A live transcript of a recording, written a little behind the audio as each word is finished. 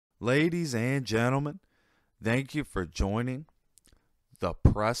Ladies and gentlemen, thank you for joining the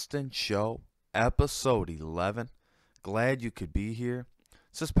Preston Show, episode 11. Glad you could be here.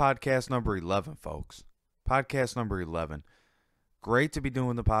 This is podcast number 11, folks. Podcast number 11. Great to be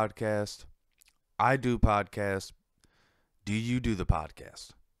doing the podcast. I do podcasts. Do you do the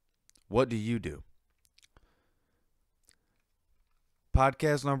podcast? What do you do?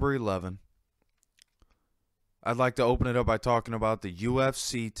 Podcast number 11. I'd like to open it up by talking about the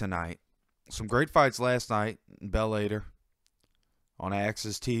UFC tonight. Some great fights last night in Bellator on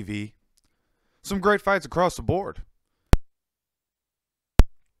Axis TV. Some great fights across the board.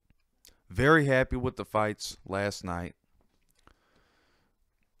 Very happy with the fights last night.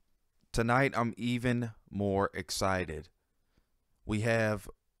 Tonight, I'm even more excited. We have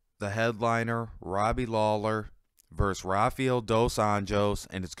the headliner, Robbie Lawler versus Rafael Dos Anjos,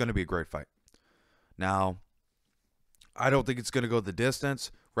 and it's going to be a great fight. Now, I don't think it's going to go the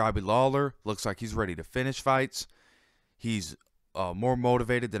distance. Robbie Lawler looks like he's ready to finish fights. He's more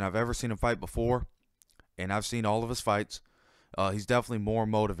motivated than I've ever seen him fight before, and I've seen all of his fights. He's definitely more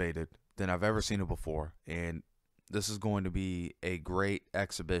motivated than I've ever seen him before, and this is going to be a great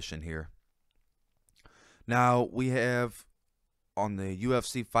exhibition here. Now, we have on the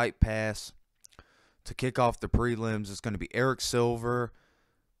UFC Fight Pass to kick off the prelims, it's going to be Eric Silva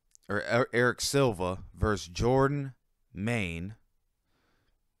versus Jordan Maine.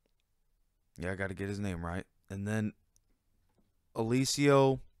 Yeah, I got to get his name right. And then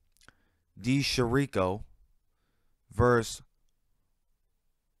Alicio Di Chirico versus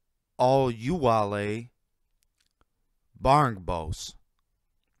Oluwale Barnabas.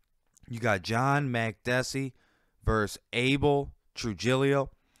 You got John Makdessi versus Abel Trujillo.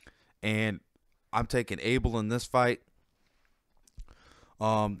 And I'm taking Abel in this fight.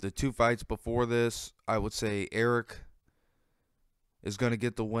 The two fights before this, I would say Eric is going to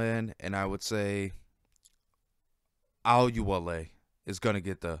get the win, and I would say Oluwale is going to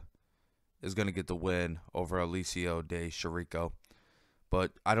get the win over Alicio Di Chirico.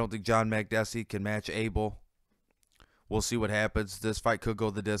 But I don't think John Makdessi can match Abel. We'll see what happens. This fight could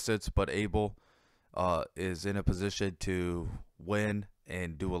go the distance, but Abel is in a position to win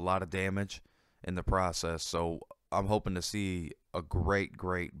and do a lot of damage in the process. So I'm hoping to see a great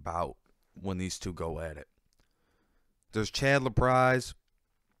bout when these two go at it. There's Chandler Prize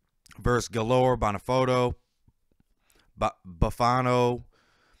versus Galore Bonifato. Bafano.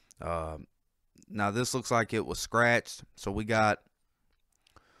 Now this looks like it was scratched. So we got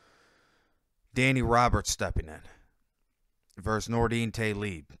Danny Roberts stepping in versus Nordine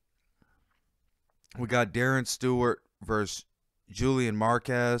Talib. We got Darren Stewart versus Julian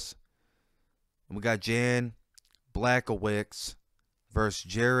Marquez. And we got Jan Blachowicz versus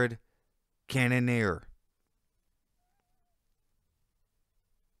Jared Cannonier.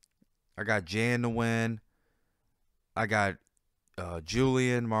 I got Jan to win. I got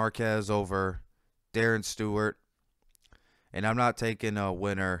Julian Marquez over Darren Stewart. And I'm not taking a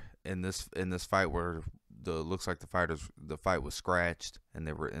winner in this fight where looks like the fight was scratched and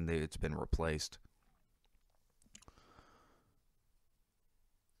it's been replaced.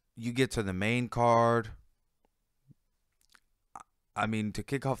 You get to the main card. I mean, to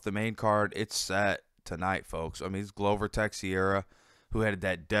kick off the main card, it's set tonight, folks. I mean, it's Glover Teixeira, who had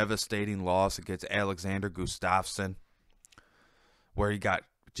that devastating loss against Alexander Gustafsson, where he got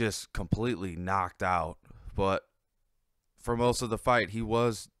just completely knocked out. But for most of the fight, he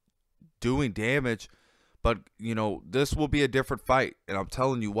was doing damage. But, you know, this will be a different fight, and I'm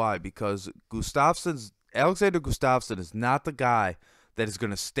telling you why. Because Alexander Gustafsson is not the guy that is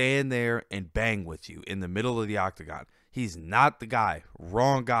going to stand there and bang with you in the middle of the octagon. He's not the guy.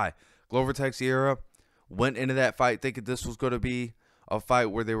 Wrong guy. Glover Teixeira went into that fight thinking this was going to be a fight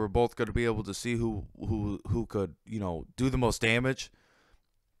where they were both going to be able to see who could, you know, do the most damage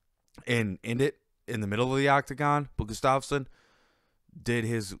and end it in the middle of the octagon. But Gustafsson did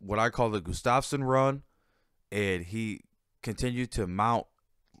his, what I call the Gustafsson run, and he continued to mount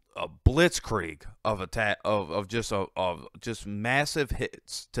a blitzkrieg of attack of just massive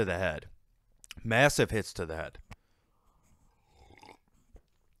hits to the head. Massive hits to the head.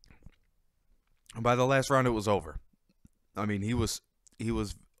 And by the last round, it was over. I mean, he was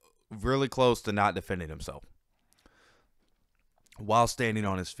really close to not defending himself while standing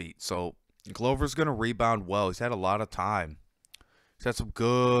on his feet. So Glover's going to rebound well. He's had a lot of time. He's had some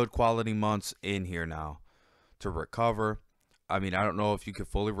good quality months in here now to recover. I mean, I don't know if you could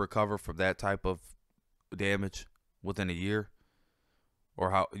fully recover from that type of damage within a year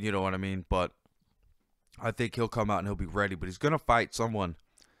or how, you know what I mean? But I think he'll come out and he'll be ready. But he's going to fight someone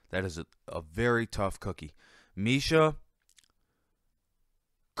that is a very tough cookie. Misha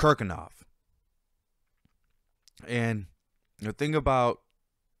Kurkanov. And the thing about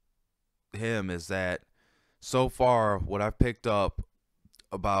him is that so far, what I've picked up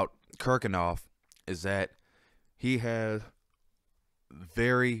about Kurkanov is that he has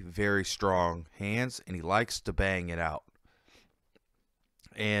very, very strong hands, and he likes to bang it out.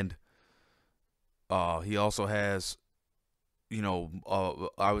 And he also has,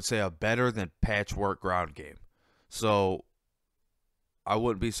 I would say a better than patchwork ground game. So I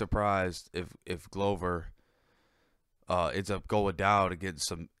wouldn't be surprised if Glover ends up going down and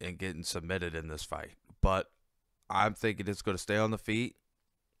getting submitted in this fight. But I'm thinking it's going to stay on the feet.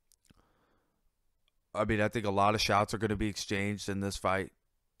 I mean, I think a lot of shots are going to be exchanged in this fight.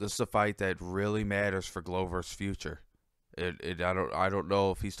 This is a fight that really matters for Glover's future. I don't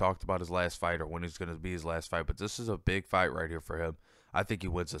know if he's talked about his last fight or when he's going to be his last fight, but this is a big fight right here for him. I think he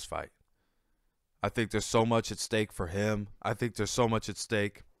wins this fight. I think there's so much at stake for him. I think there's so much at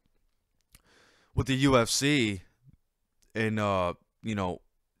stake with the UFC and alone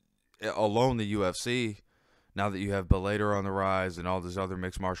the UFC. Now that you have Bellator on the rise and all these other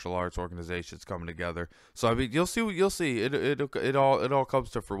mixed martial arts organizations coming together, so I mean, you'll see. It all comes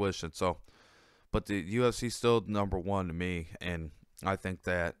to fruition. So, but the UFC is still number one to me, and I think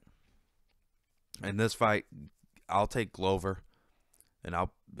that in this fight, I'll take Glover, and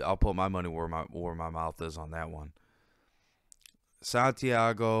I'll put my money where my mouth is on that one.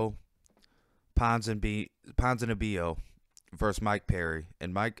 Santiago Ponzinibbio versus Mike Perry,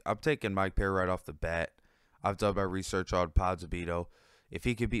 and I'm taking Mike Perry right off the bat. I've done my research on Ponzinibbio. If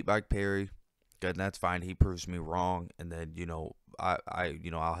he can beat Mike Perry, good, that's fine. He proves me wrong, and then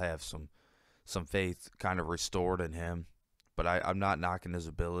I'll have some faith kind of restored in him. But I'm not knocking his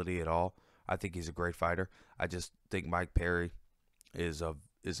ability at all. I think he's a great fighter. I just think Mike Perry is a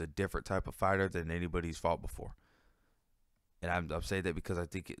different type of fighter than anybody's fought before. And I'm saying that because I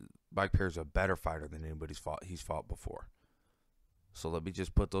think Mike Perry's a better fighter than he's fought before. So let me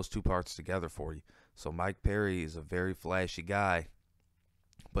just put those two parts together for you. So Mike Perry is a very flashy guy,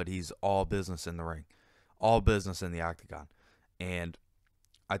 but he's all business in the ring, all business in the octagon. And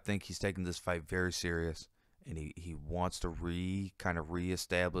I think he's taking this fight very serious, and he wants to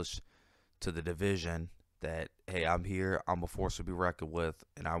reestablish to the division that, hey, I'm here, I'm a force to be reckoned with,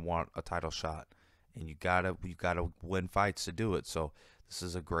 and I want a title shot. And you gotta win fights to do it. So this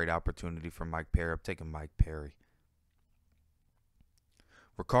is a great opportunity for Mike Perry. I'm taking Mike Perry.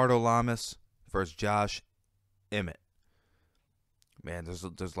 Ricardo Lamas versus Josh Emmett. Man, there's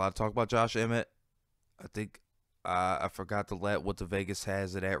a lot of talk about Josh Emmett. I think I forgot to let what the Vegas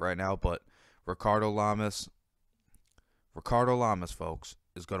has it at right now, but Ricardo Lamas, folks,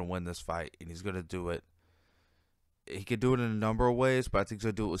 is going to win this fight, and he's going to do it. He could do it in a number of ways, but I think he's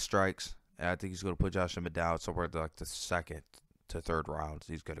going to do it with strikes, and I think he's going to put Josh Emmett down somewhere like the second to third rounds.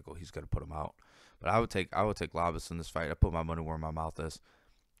 He's going to put him out. But I would take Lamas in this fight. I put my money where my mouth is.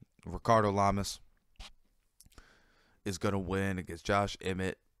 Ricardo Lamas is going to win against Josh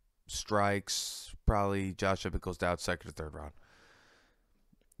Emmett. Strikes. Probably Josh Emmett goes down second or third round.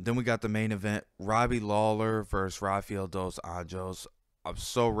 Then we got the main event. Robbie Lawler versus Rafael dos Anjos. I'm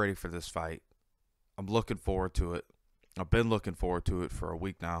so ready for this fight. I'm looking forward to it. I've been looking forward to it for a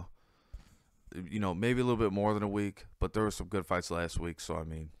week now. Maybe a little bit more than a week. But there were some good fights last week. So, I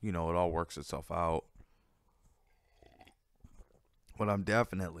mean, it all works itself out. But I'm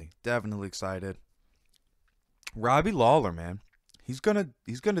definitely excited. Robbie Lawler, man, he's gonna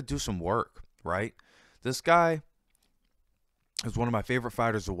do some work, right? This guy is one of my favorite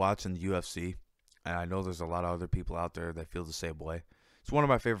fighters to watch in the UFC, and I know there's a lot of other people out there that feel the same way. He's one of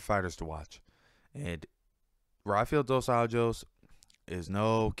my favorite fighters to watch, and Rafael dos Anjos is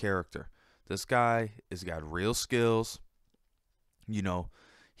no character. This guy has got real skills.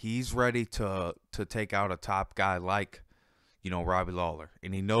 He's ready to take out a top guy like Robbie Lawler,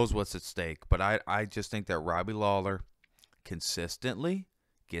 and he knows what's at stake. But I just think that Robbie Lawler consistently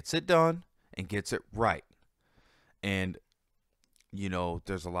gets it done and gets it right. And,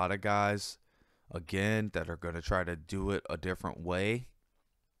 there's a lot of guys, again, that are going to try to do it a different way.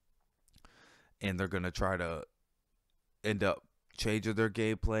 And they're going to try to end up changing their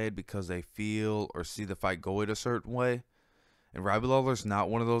game plan because they feel or see the fight going a certain way. And Robbie Lawler's not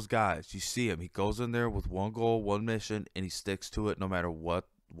one of those guys. You see him. He goes in there with one goal, one mission, and he sticks to it no matter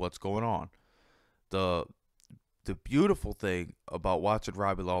what's going on. The beautiful thing about watching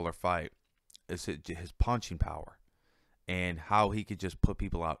Robbie Lawler fight is his punching power and how he could just put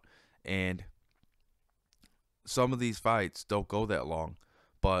people out. And some of these fights don't go that long,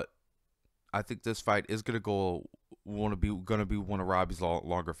 but I think this fight is going to be one of Robbie's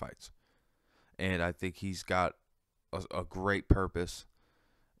longer fights. And I think he's got a great purpose,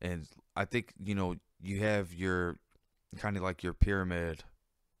 And I think, you have your kind of like your pyramid,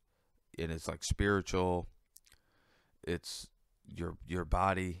 and it's like spiritual, it's your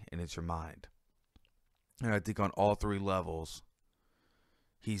body, and it's your mind. And I think on all three levels,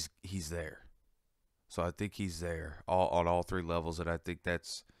 he's there. So I think he's there on all three levels, and I think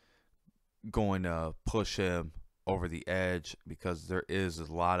that's going to push him over the edge, because there is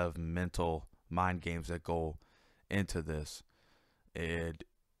a lot of mental mind games that go into this. And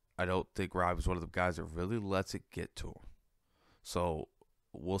I don't think Rob is one of the guys that really lets it get to him. So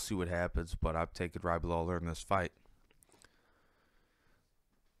we'll see what happens, but I'm taking Robbie Lawler in this fight.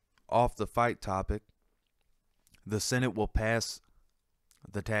 Off the fight topic, the Senate will pass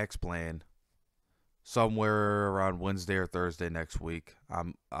the tax plan somewhere around Wednesday or Thursday next week.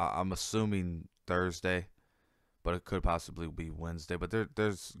 I'm assuming Thursday, but it could possibly be Wednesday. But they're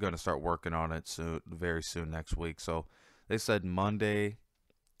going to start working on it very soon next week. So they said Monday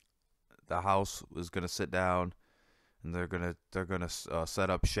the House is going to sit down, and they're gonna set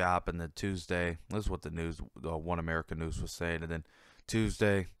up shop, and then Tuesday, this is what the One American News was saying, and then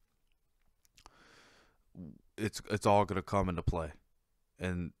Tuesday, it's all gonna come into play,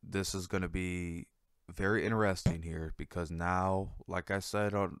 and this is gonna be very interesting here, because now, like I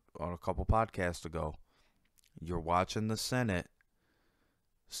said on a couple podcasts ago, you're watching the Senate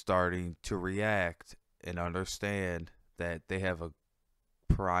starting to react and understand that they have a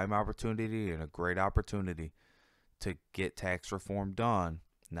prime opportunity and a great opportunity to get tax reform done.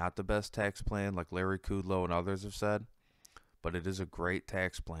 Not the best tax plan like Larry Kudlow and others have said, but it is a great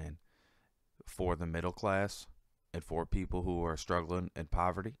tax plan for the middle class and for people who are struggling in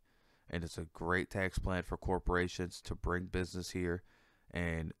poverty. And it's a great tax plan for corporations to bring business here,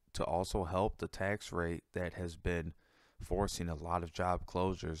 and to also help the tax rate that has been forcing a lot of job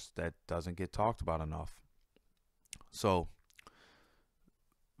closures that doesn't get talked about enough. So,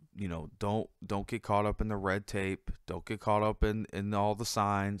 don't get caught up in the red tape. Don't get caught up in all the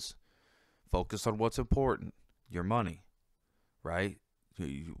signs. Focus on what's important, your money, right?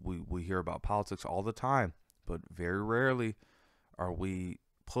 We hear about politics all the time, but very rarely are we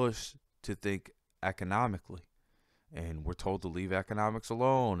pushed to think economically. And we're told to leave economics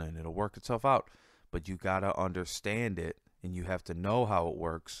alone and it'll work itself out. But you got to understand it, and you have to know how it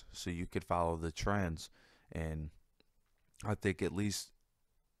works so you could follow the trends. And I think at least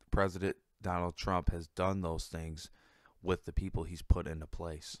President Donald Trump has done those things with the people he's put into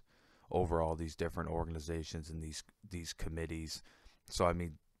place over all these different organizations and these committees. So, I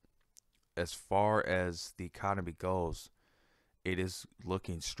mean, as far as the economy goes, it is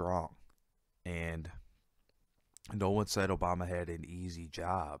looking strong. And no one said Obama had an easy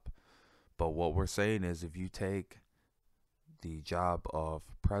job. But what we're saying is, if you take the job of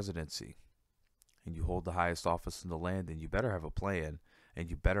presidency and you hold the highest office in the land, then you better have a plan, and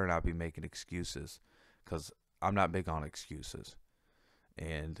you better not be making excuses, because I'm not big on excuses.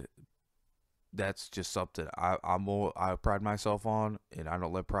 And that's just something I pride myself on, and I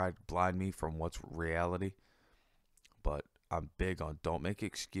don't let pride blind me from what's reality. But I'm big on don't make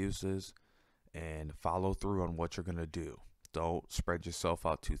excuses and follow through on what you're going to do. Don't spread yourself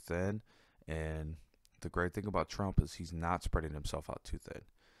out too thin. And the great thing about Trump is he's not spreading himself out too thin.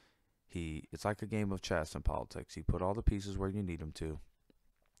 It's like a game of chess in politics. He put all the pieces where you need them to,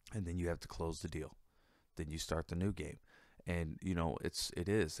 and then you have to close the deal. Then you start the new game. And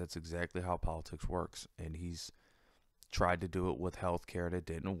that's exactly how politics works. And he's tried to do it with healthcare, and it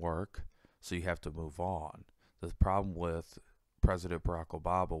didn't work. So you have to move on. The problem with President Barack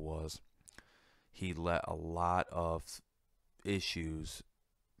Obama was he let a lot of issues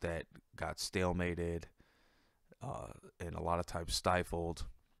that got stalemated and a lot of times stifled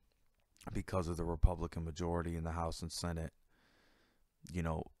because of the Republican majority in the House and Senate.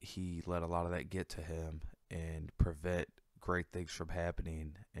 He let a lot of that get to him and prevent great things from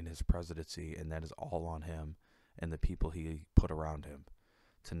happening in his presidency, and that is all on him and the people he put around him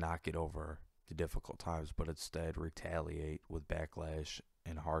to not get over the difficult times, but instead retaliate with backlash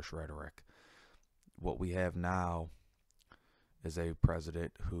and harsh rhetoric. What we have now is a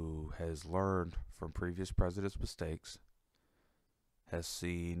president who has learned from previous presidents' mistakes, has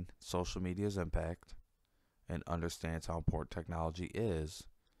seen social media's impact, and understands how important technology is.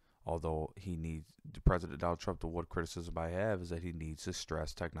 Although President Donald Trump, the one criticism I have is that he needs to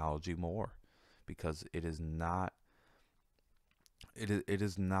stress technology more, because it is not,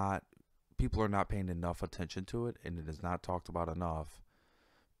 people are not paying enough attention to it, and it is not talked about enough.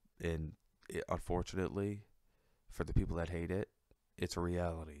 And unfortunately, for the people that hate it, it's a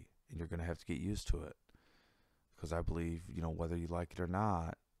reality, and you're going to have to get used to it. Because I believe, whether you like it or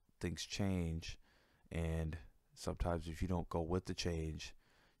not, things change, and sometimes if you don't go with the change,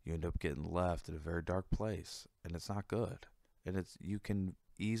 you end up getting left in a very dark place, and it's not good. And you can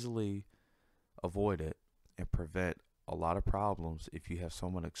easily avoid it and prevent a lot of problems if you have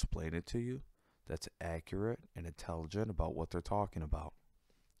someone explain it to you that's accurate and intelligent about what they're talking about.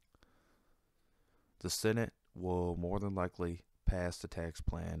 The Senate will more than likely pass the tax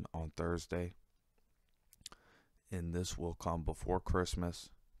plan on Thursday, and this will come before Christmas,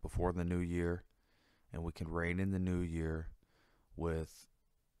 before the new year, and we can reign in the new year with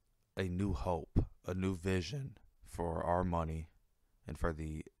a new hope, a new vision for our money and for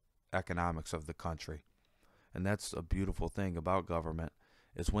the economics of the country. And that's a beautiful thing about government,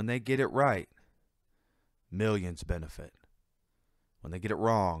 is when they get it right, millions benefit. When they get it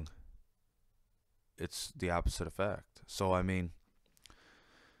wrong, it's the opposite effect. So, I mean,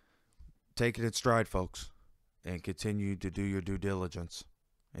 take it in stride, folks, and continue to do your due diligence,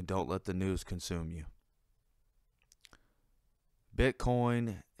 and don't let the news consume you.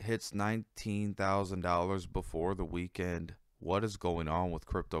 Bitcoin hits $19,000 before the weekend. What is going on with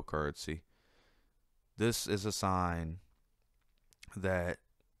cryptocurrency? This is a sign that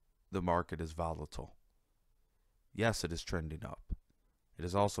the market is volatile. Yes, it is trending up. It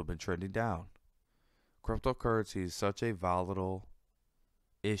has also been trending down. Cryptocurrency is such a volatile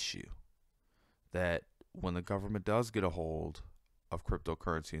issue that when the government does get a hold of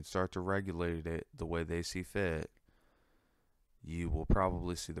cryptocurrency and start to regulate it the way they see fit, you will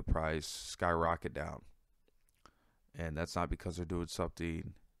probably see the price skyrocket down. And that's not because they're doing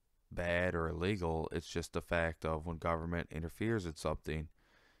something bad or illegal. It's just the fact of when government interferes in something,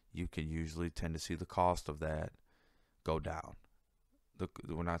 you can usually tend to see the cost of that go down.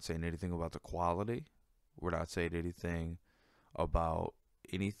 We're not saying anything about the quality. We're not saying anything about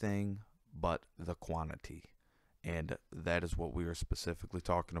anything but the quantity. And that is what we are specifically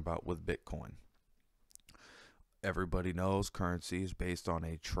talking about with Bitcoin. Everybody knows currency is based on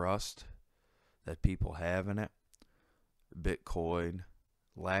a trust that people have in it. Bitcoin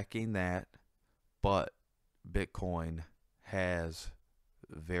lacking that, but Bitcoin has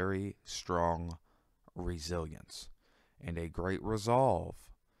very strong resilience and a great resolve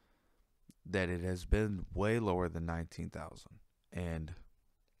that it has been way lower than 19,000, and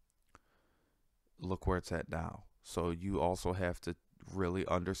look where it's at now. So you also have to really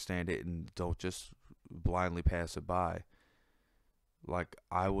understand it and don't just blindly pass it by. Like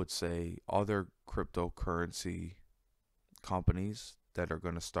I would say, other cryptocurrency companies that are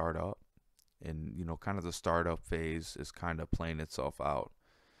going to start up, and kind of the startup phase is kind of playing itself out,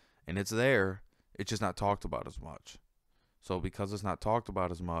 and it's there, it's just not talked about as much. So because it's not talked about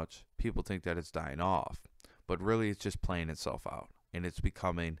as much, people think that it's dying off, but really it's just playing itself out, and it's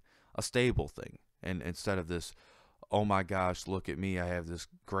becoming a stable thing. And instead of this, oh my gosh, look at me, I have this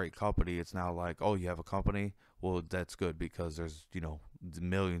great company, it's now like, oh, you have a company? Well, that's good, because there's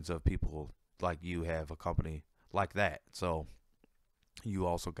millions of people like you have a company like that. So you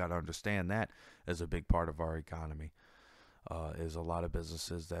also got to understand that as a big part of our economy is a lot of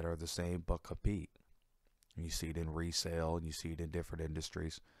businesses that are the same but compete. You see it in resale, and you see it in different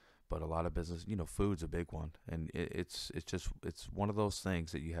industries, but a lot of business, food's a big one, and it's one of those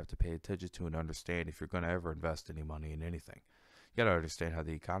things that you have to pay attention to and understand if you're going to ever invest any money in anything. You got to understand how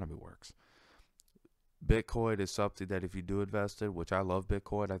the economy works. Bitcoin is something that if you do invest in, which I love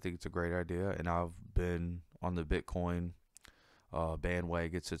Bitcoin, I think it's a great idea, and I've been on the Bitcoin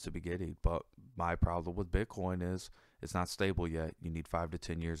bandwagon since the beginning. But my problem with Bitcoin is it's not stable yet. You need 5 to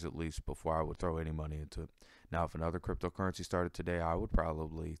 10 years at least before I would throw any money into it. Now, if another cryptocurrency started today, I would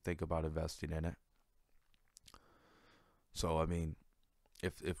probably think about investing in it. So, I mean,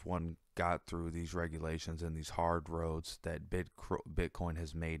 if one got through these regulations and these hard roads that Bitcoin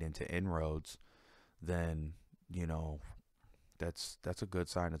has made into inroads, then, that's a good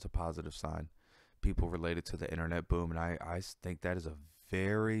sign. It's a positive sign. People related to the internet boom, and I think that is a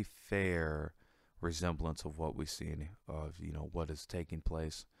very fair resemblance of what we've seen of, what is taking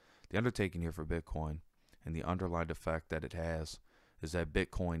place. The undertaking here for Bitcoin and the underlying effect that it has is that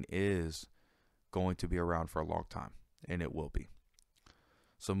Bitcoin is going to be around for a long time, and it will be.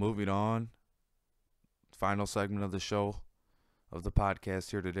 So moving on, final segment of the show, of the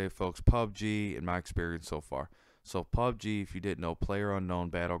podcast here today, folks, PUBG and my experience so far. So PUBG, if you didn't know, PlayerUnknown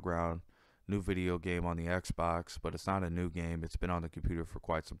Battleground, new video game on the Xbox, but it's not a new game. It's been on the computer for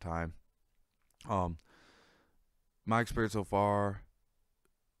quite some time. My experience so far,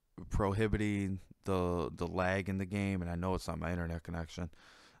 prohibiting the lag in the game, and I know it's not my internet connection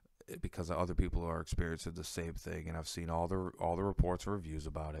because other people are experiencing the same thing, and I've seen all the reports and reviews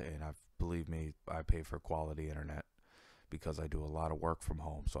about it, and believe me, I pay for quality internet because I do a lot of work from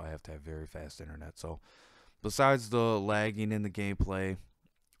home, so I have to have very fast internet. So besides the lagging in the gameplay,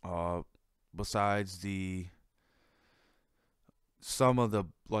 Uh, besides some of the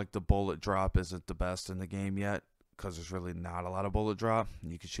bullet drop isn't the best in the game yet because there's really not a lot of bullet drop.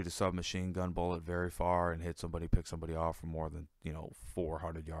 You can shoot a submachine gun bullet very far and hit somebody, pick somebody off for more than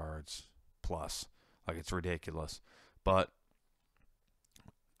 400 yards plus. Like, it's ridiculous. But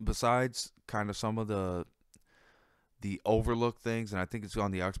besides kind of some of the overlooked things, and I think it's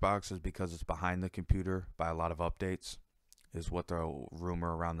on the Xbox is because it's behind the computer by a lot of updates, is what the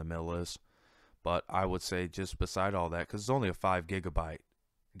rumor around the mill is. But I would say just beside all that, because it's only a 5 gigabyte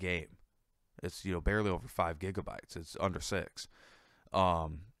game. It's barely over 5 gigabytes. It's under 6, 5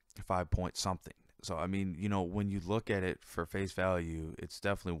 point something. So I mean, when you look at it for face value, it's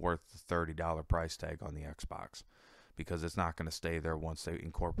definitely worth the $30 price tag on the Xbox, because it's not going to stay there once they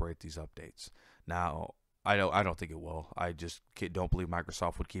incorporate these updates. Now, I don't think it will. I just don't believe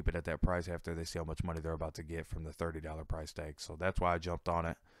Microsoft would keep it at that price after they see how much money they're about to get from the $30 price tag. So that's why I jumped on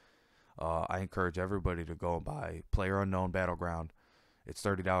it. I encourage everybody to go and buy PlayerUnknown Battleground. It's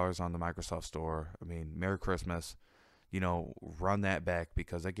 $30 on the Microsoft Store. I mean, Merry Christmas. Run that back,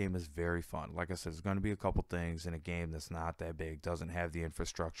 because that game is very fun. Like I said, there's going to be a couple things in a game that's not that big, doesn't have the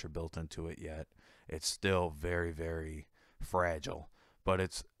infrastructure built into it yet. It's still very, very fragile. But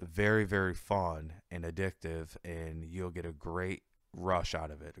it's very, very fun and addictive, and you'll get a great rush out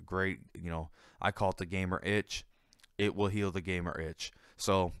of it. A great, I call it the gamer itch. It will heal the gamer itch.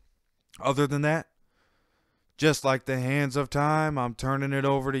 So, other than that, just like the hands of time, I'm turning it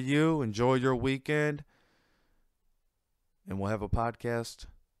over to you. Enjoy your weekend. And we'll have a podcast,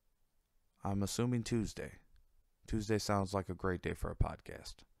 I'm assuming Tuesday. Tuesday sounds like a great day for a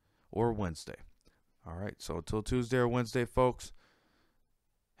podcast. Or Wednesday. All right, so until Tuesday or Wednesday, folks,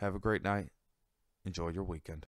 have a great night. Enjoy your weekend.